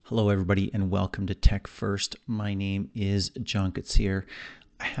Hello, everybody, and welcome to Tech First. My name is John Koetsier.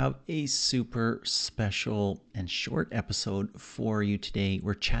 I have a super special and short episode for you today.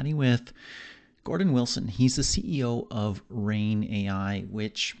 We're chatting with Gordon Wilson. He's the CEO of Rain AI,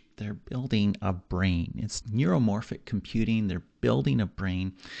 which they're building a brain. It's neuromorphic computing. They're building a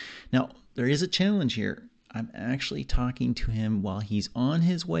brain. Now, there is a challenge here. I'm actually talking to him while he's on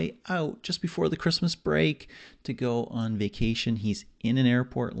his way out just before the Christmas break to go on vacation. He's in an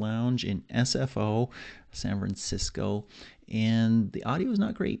airport lounge in SFO, San Francisco, and the audio is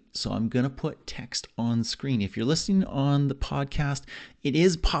not great. So I'm going to put text on screen. If you're listening on the podcast, it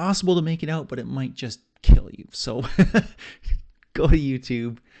is possible to make it out, but it might just kill you. So go to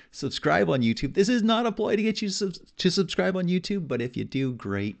YouTube, subscribe on YouTube. This is not a ploy to get you to subscribe on YouTube, but if you do,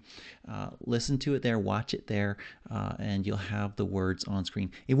 great. Listen to it there, watch it there, and you'll have the words on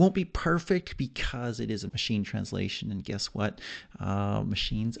screen. It won't be perfect because it is a machine translation, and guess what?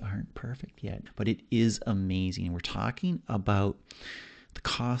 Machines aren't perfect yet, but it is amazing. We're talking about the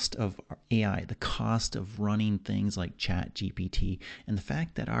cost of AI, the cost of running things like ChatGPT, and the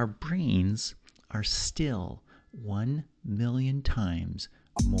fact that our brains are still 1 million times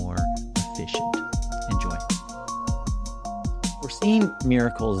more efficient. Enjoy. We're seeing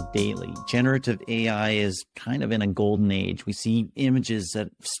miracles daily. Generative AI is kind of in a golden age. We see images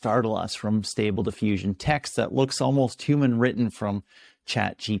that startle us from Stable Diffusion, text that looks almost human written from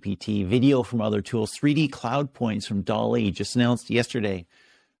ChatGPT, video from other tools, 3D cloud points from DALL-E just announced yesterday.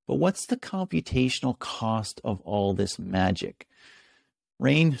 But what's the computational cost of all this magic?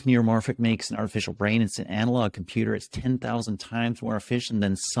 Rain Neuromorphic makes an artificial brain. It's an analog computer. It's 10,000 times more efficient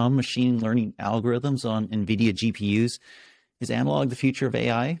than some machine learning algorithms on NVIDIA GPUs. Is analog the future of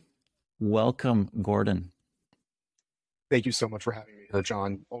AI? Welcome, Gordon. Thank you so much for having me,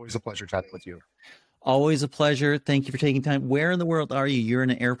 John. Always a pleasure chatting with you. Always a pleasure. Thank you for taking time. Where in the world are you? You're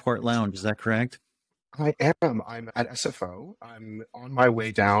in an airport lounge. Is that correct? I am. I'm at SFO. I'm on my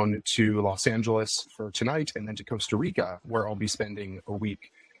way down to Los Angeles for tonight and then to Costa Rica, where I'll be spending a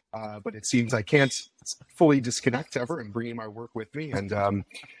week. But it seems I can't fully disconnect ever and bringing my work with me.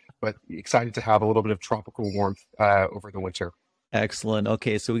 But excited to have a little bit of tropical warmth over the winter. Excellent.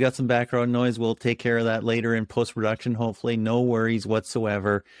 Okay, so we got some background noise. We'll take care of that later in post-production, hopefully. No worries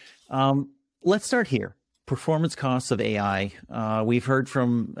whatsoever. Let's start here. Performance costs of AI. We've heard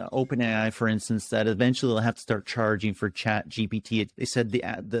from OpenAI, for instance, that eventually they'll have to start charging for ChatGPT. They said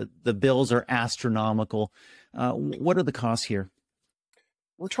the bills are astronomical. What are the costs here?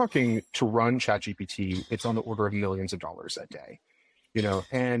 We're talking to run ChatGPT. It's on the order of millions of dollars a day,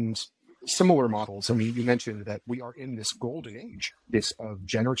 and similar models. I mean, you mentioned that we are in this golden age, of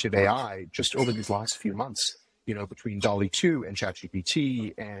generative AI just over these last few months, between DALL-E 2 and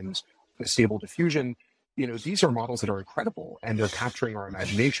ChatGPT and the Stable Diffusion. These are models that are incredible and they're capturing our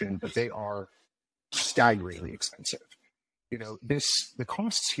imagination, but they are staggeringly expensive. The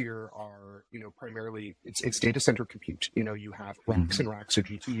costs here are, primarily it's data center compute. You have racks and racks of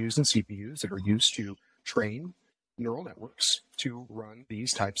GPUs and CPUs that are used to train neural networks to run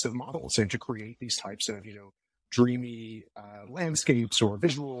these types of models and to create these types of, dreamy landscapes or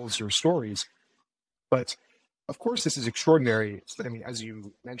visuals or stories. But of course, this is extraordinary. I mean, as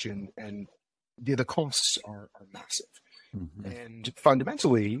you mentioned, and the costs are massive. And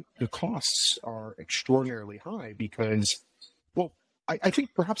fundamentally, the costs are extraordinarily high because, well, I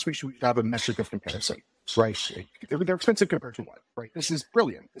think perhaps we should have a metric of comparison, right? They're expensive compared to what, right? This is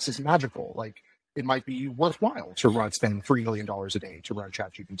brilliant. This is magical. Like, it might be worthwhile to spend $3 million a day to run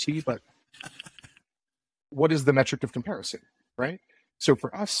ChatGPT, but what is the metric of comparison, right? So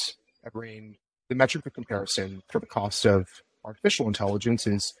for us at Rain, the metric of comparison for the cost of artificial intelligence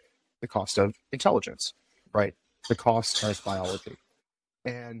is the cost of intelligence, right? The cost of biology.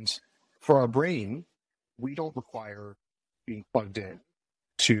 And for our brain, we don't require being plugged in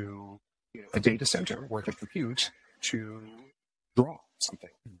to a data center worth of compute to draw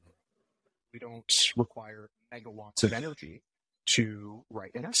something. We don't require megawatts of energy to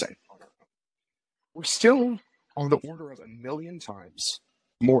write an essay on our own. We're still on the order of 1 million times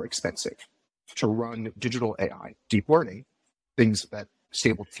more expensive to run digital AI, deep learning, things that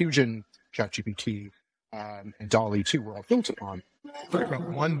Stable Diffusion, ChatGPT, and DALL-E 2 were all built upon. But about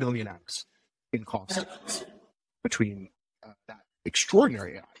 1 million x in cost between that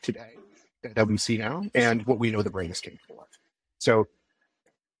extraordinary AI today that we see now and what we know the brain is capable of. So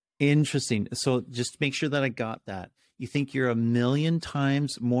interesting. So just to make sure that I got that, you think you're 1 million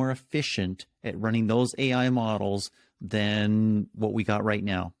times more efficient at running those AI models than what we got right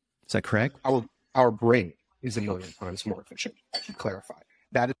now. Is that correct? Our brain is 1 million times more efficient, to clarify.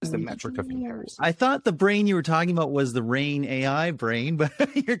 That is the metric of comparison. I thought the brain you were talking about was the Rain AI brain, but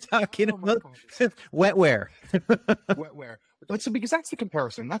you're talking about wetware. Wetware. So because that's the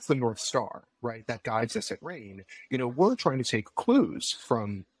comparison, that's the North Star, right? That guides us at Rain. We're trying to take clues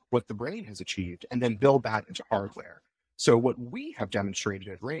from what the brain has achieved and then build that into hardware. So what we have demonstrated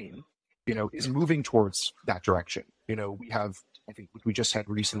at Rain, is moving towards that direction. I think we just had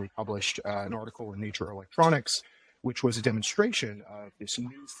recently published an article in Nature Electronics, which was a demonstration of this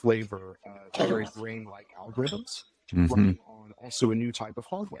new flavor of very brain-like algorithms running on also a new type of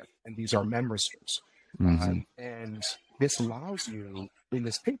hardware. And these are memristors. And this allows you, in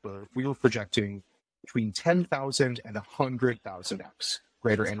this paper, we were projecting between 10,000 and 100,000x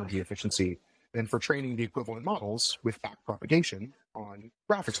greater energy efficiency than for training the equivalent models with backpropagation on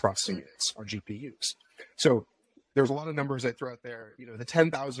graphics processing units, on GPUs. So there's a lot of numbers I throw out there. The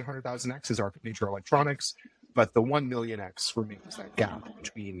 10,000, 100,000x is our Nature Electronics, but the 1 millionx remains that gap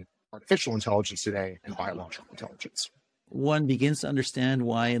between artificial intelligence today and biological intelligence. One begins to understand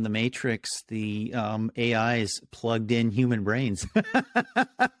why in the Matrix the AIs plugged in human brains.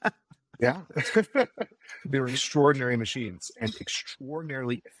 Yeah, they're extraordinary machines and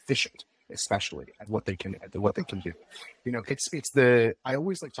extraordinarily efficient, especially at what they can do. I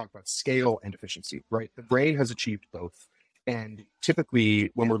always like to talk about scale and efficiency, right? The brain has achieved both, and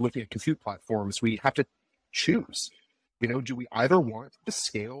typically when we're looking at compute platforms, we have to choose. Do we either want the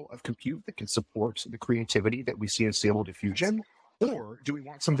scale of compute that can support the creativity that we see in Stable Diffusion, or do we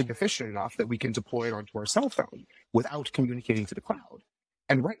want something efficient enough that we can deploy it onto our cell phone without communicating to the cloud?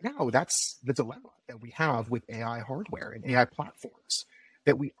 And right now, that's the dilemma that we have with AI hardware and AI platforms,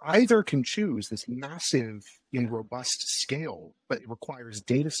 that we either can choose this massive and robust scale, but it requires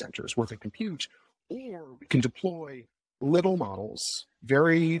data centers worth of compute, or we can deploy little models,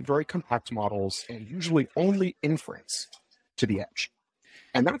 very, very compact models, and usually only inference to the edge.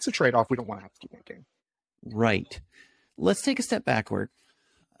 And that's a trade-off we don't want to have to keep making. Right. Let's take a step backward.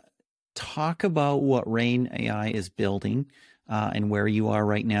 Talk about what Rain AI is building and where you are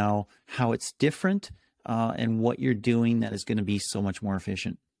right now, how it's different, and what you're doing that is going to be so much more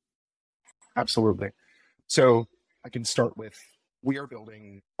efficient. Absolutely. So I can start with, we are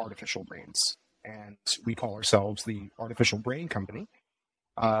building artificial brains, and we call ourselves the Artificial Brain Company.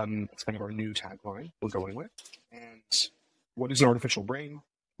 It's kind of our new tagline we're going with. And what is an artificial brain?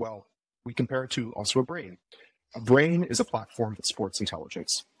 Well, we compare it to also a brain. A brain is a platform that supports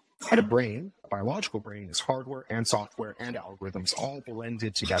intelligence. And a brain, a biological brain, is hardware and software and algorithms all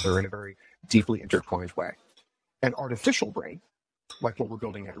blended together in a very deeply intertwined way. An artificial brain, like what we're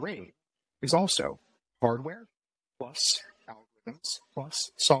building at Rain, is also hardware plus algorithms plus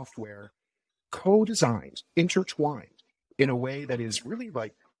software, co-designed, intertwined in a way that is really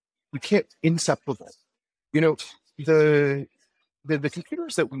inseparable. The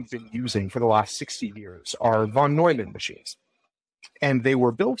computers that we've been using for the last 60 years are von Neumann machines. And they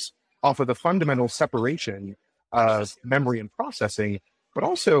were built off of the fundamental separation of memory and processing, but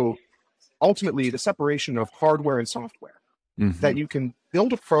also ultimately the separation of hardware and software. That you can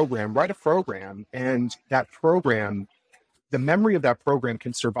build a program, write a program, and that program, the memory of that program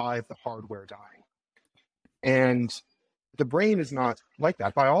can survive the hardware dying. And the brain is not like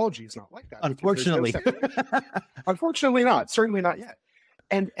that. Biology is not like that. Unfortunately. Unfortunately not. Certainly not yet.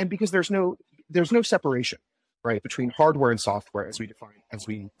 And because there's no separation, right, between hardware and software as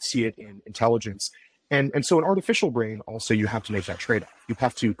we see it in intelligence. And so an artificial brain, also, you have to make that trade-off. You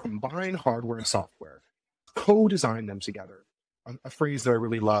have to combine hardware and software, co-design them together. A phrase that I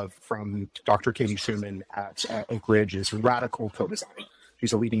really love from Dr. Katie Schumann at Oak Ridge is radical co-design.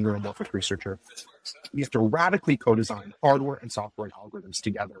 She's a leading neuromorphic researcher. You have to radically co-design hardware and software and algorithms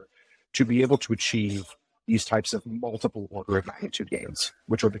together to be able to achieve these types of multiple order of magnitude gains,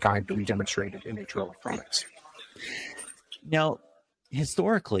 which are the kind that we demonstrated in Nature Electronics. Now,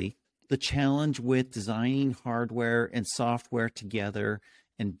 historically, the challenge with designing hardware and software together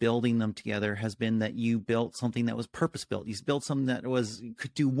and building them together has been that you built something that was purpose-built. You built something that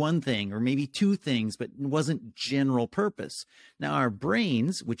could do one thing or maybe two things, but wasn't general purpose. Now, our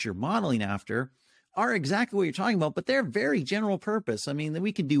brains, which you're modeling after, are exactly what you're talking about, but they're very general purpose. I mean,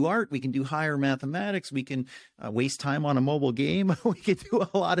 we can do art, we can do higher mathematics, we can waste time on a mobile game, we can do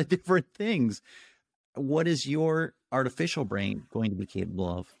a lot of different things. What is your artificial brain going to be capable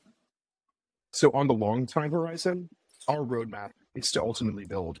of? So on the long time horizon, our roadmap is to ultimately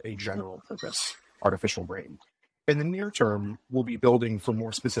build a general purpose artificial brain. In the near term, we'll be building for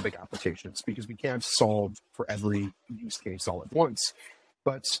more specific applications because we can't solve for every use case all at once.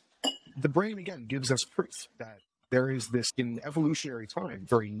 But the brain, again, gives us proof that there is this, in evolutionary time,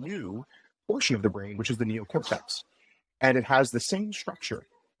 very new portion of the brain, which is the neocortex. And it has the same structure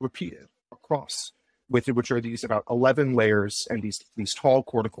repeated across, with which are these about 11 layers and these tall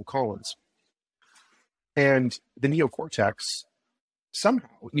cortical columns. And the neocortex somehow,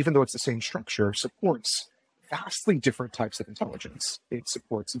 even though it's the same structure, supports vastly different types of intelligence. It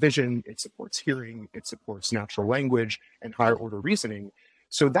supports vision, it supports hearing, it supports natural language and higher order reasoning.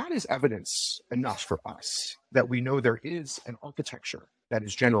 So that is evidence enough for us that we know there is an architecture that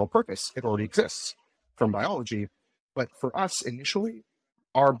is general purpose. It already exists from biology. But for us initially,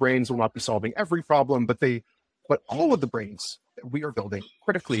 our brains will not be solving every problem, but all of the brains that we are building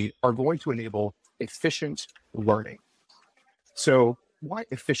critically are going to enable efficient learning. So why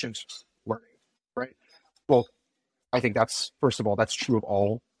efficient learning, right? Well, I think first of all, that's true of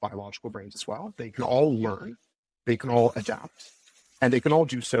all biological brains as well. They can all learn, they can all adapt, and they can all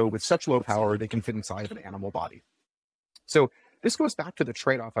do so with such low power they can fit inside of an animal body. So this goes back to the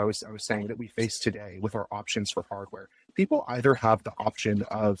trade-off I was saying that we face today with our options for hardware. People either have the option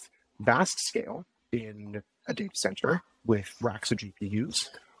of vast scale in a data center with racks of GPUs,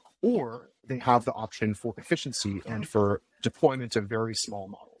 or they have the option for efficiency and for deployment of very small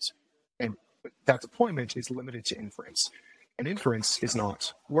models. And that deployment is limited to inference. And inference is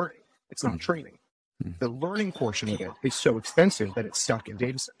not learning, it's not training. The learning portion of it is so expensive that it's stuck in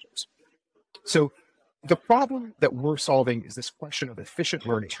data centers. So the problem that we're solving is this question of efficient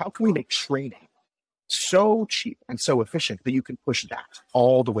learning. How can we make training so cheap and so efficient that you can push that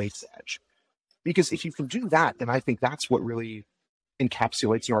all the way to the edge? Because if you can do that, then I think that's what really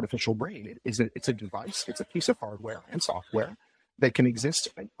encapsulates the artificial brain. It's a device, it's a piece of hardware and software that can exist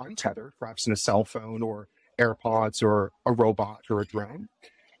untethered, perhaps in a cell phone or AirPods or a robot or a drone.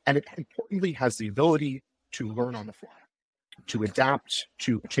 And it importantly has the ability to learn on the fly, to adapt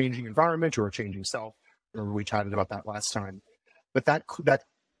to a changing environment or a changing self. Remember, we chatted about that last time. But that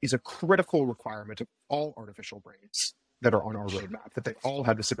is a critical requirement of all artificial brains that are on our roadmap, that they all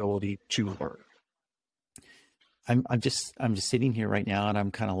have this ability to learn. I'm just sitting here right now, and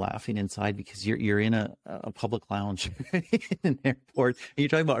I'm kind of laughing inside because you're in a public lounge in an airport, and you're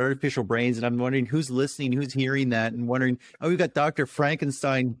talking about artificial brains, and I'm wondering who's listening, who's hearing that, and wondering, oh, we've got Dr.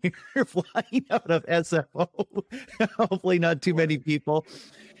 Frankenstein here flying out of SFO. Hopefully, not too many people.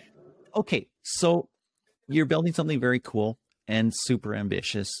 Okay, so you're building something very cool and super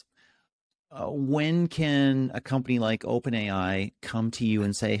ambitious. When can a company like OpenAI come to you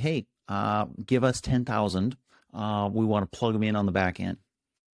and say, "Hey, give us 10,000"? We want to plug them in on the back end?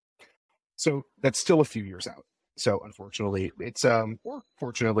 So that's still a few years out. So unfortunately, or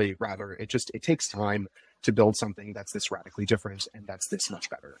fortunately rather, it takes time to build something that's this radically different and that's this much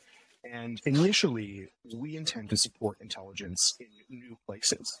better. And initially, we intend to support intelligence in new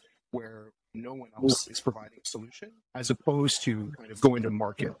places where no one else is providing a solution, as opposed to kind of going to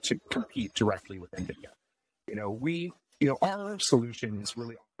market to compete directly with NVIDIA. Our solution is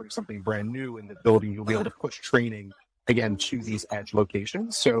really offering something brand new in the ability you'll be able to push training again to these edge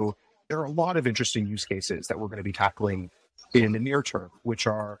locations. So there are a lot of interesting use cases that we're going to be tackling in the near term, which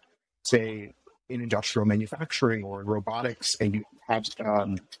are, say, in industrial manufacturing or in robotics, and you have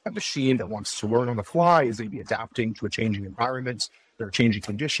a machine that wants to learn on the fly, is maybe adapting to a changing environment, there are changing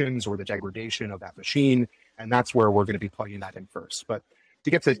conditions or the degradation of that machine, and that's where we're going to be plugging that in first. But to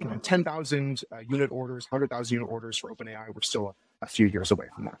get to 10,000 unit orders, 100,000 unit orders for OpenAI, we're still a few years away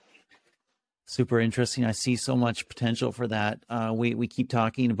from that. Super interesting. I see so much potential for that. We keep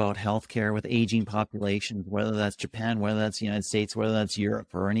talking about healthcare with aging populations, whether that's Japan, whether that's the United States, whether that's Europe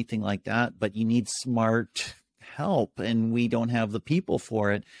or anything like that. But you need smart help, and we don't have the people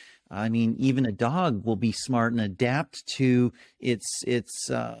for it. I mean, even a dog will be smart and adapt to its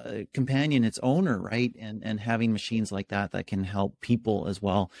companion, its owner, right? And having machines like that can help people as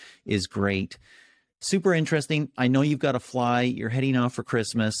well is great. Super interesting. I know you've got to fly. You're heading off for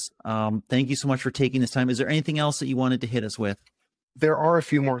Christmas. Thank you so much for taking this time. Is there anything else that you wanted to hit us with? There are a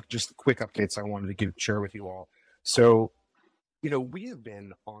few more just quick updates I wanted to share with you all. So, we have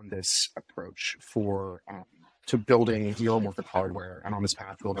been on this approach to building neuromorphic hardware and on this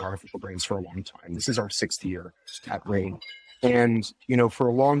path building artificial brains for a long time. This is our 6th year at RAIN. And, for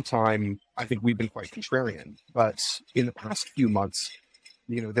a long time, I think we've been quite contrarian. But in the past few months,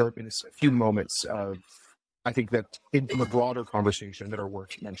 there have been a few moments of, I think that in the broader conversation that are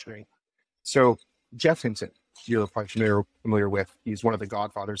worth mentioning. So Geoff Hinton, you're probably familiar with, he's one of the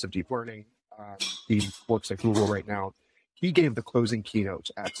godfathers of deep learning. He works at Google right now. He gave the closing keynote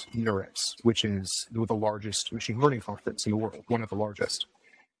at NeurIPS, which is the largest machine learning conference in the world, one of the largest.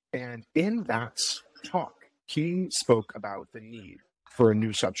 And in that talk, he spoke about the need for a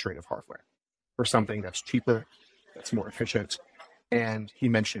new substrate of hardware, for something that's cheaper, that's more efficient. And he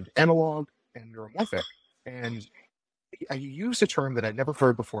mentioned analog and neuromorphic. And he used a term that I'd never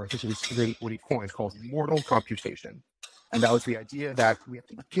heard before. I think it was what he coined, called mortal computation. And that was the idea that we have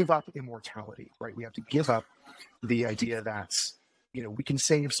to give up immortality, right? We have to give up the idea that we can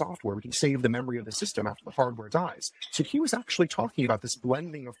save software, we can save the memory of the system after the hardware dies. So he was actually talking about this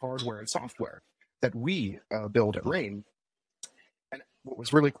blending of hardware and software that we build at Rain. And what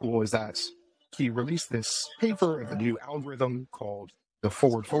was really cool is that he released this paper of a new algorithm called the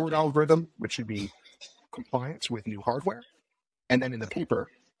forward algorithm, which should be compliant with new hardware. And then in the paper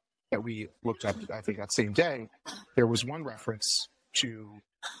that we looked up, I think that same day, there was one reference to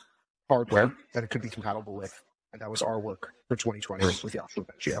hardware that it could be compatible with. And that was our work for 2020 with Yahoo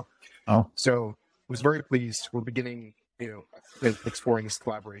Ventio. Oh, So I was very pleased. We're beginning, exploring this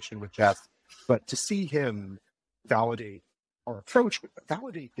collaboration with Jeff, but to see him validate our approach,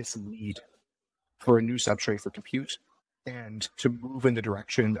 validate this need for a new substrate for compute, and to move in the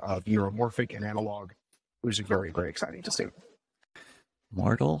direction of neuromorphic and analog, it was very, very exciting to see.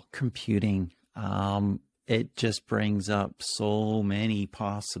 mortal computing. It just brings up so many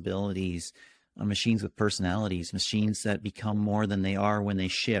possibilities. Machines with personalities, machines that become more than they are when they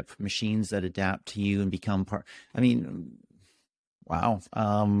ship, machines that adapt to you and become part. I mean, wow.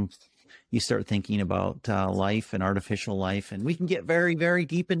 You start thinking about life and artificial life, and we can get very, very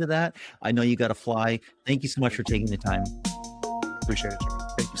deep into that. I know you got to fly. Thank you so much for taking the time. Appreciate it, John.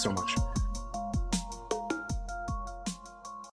 Thank you so much.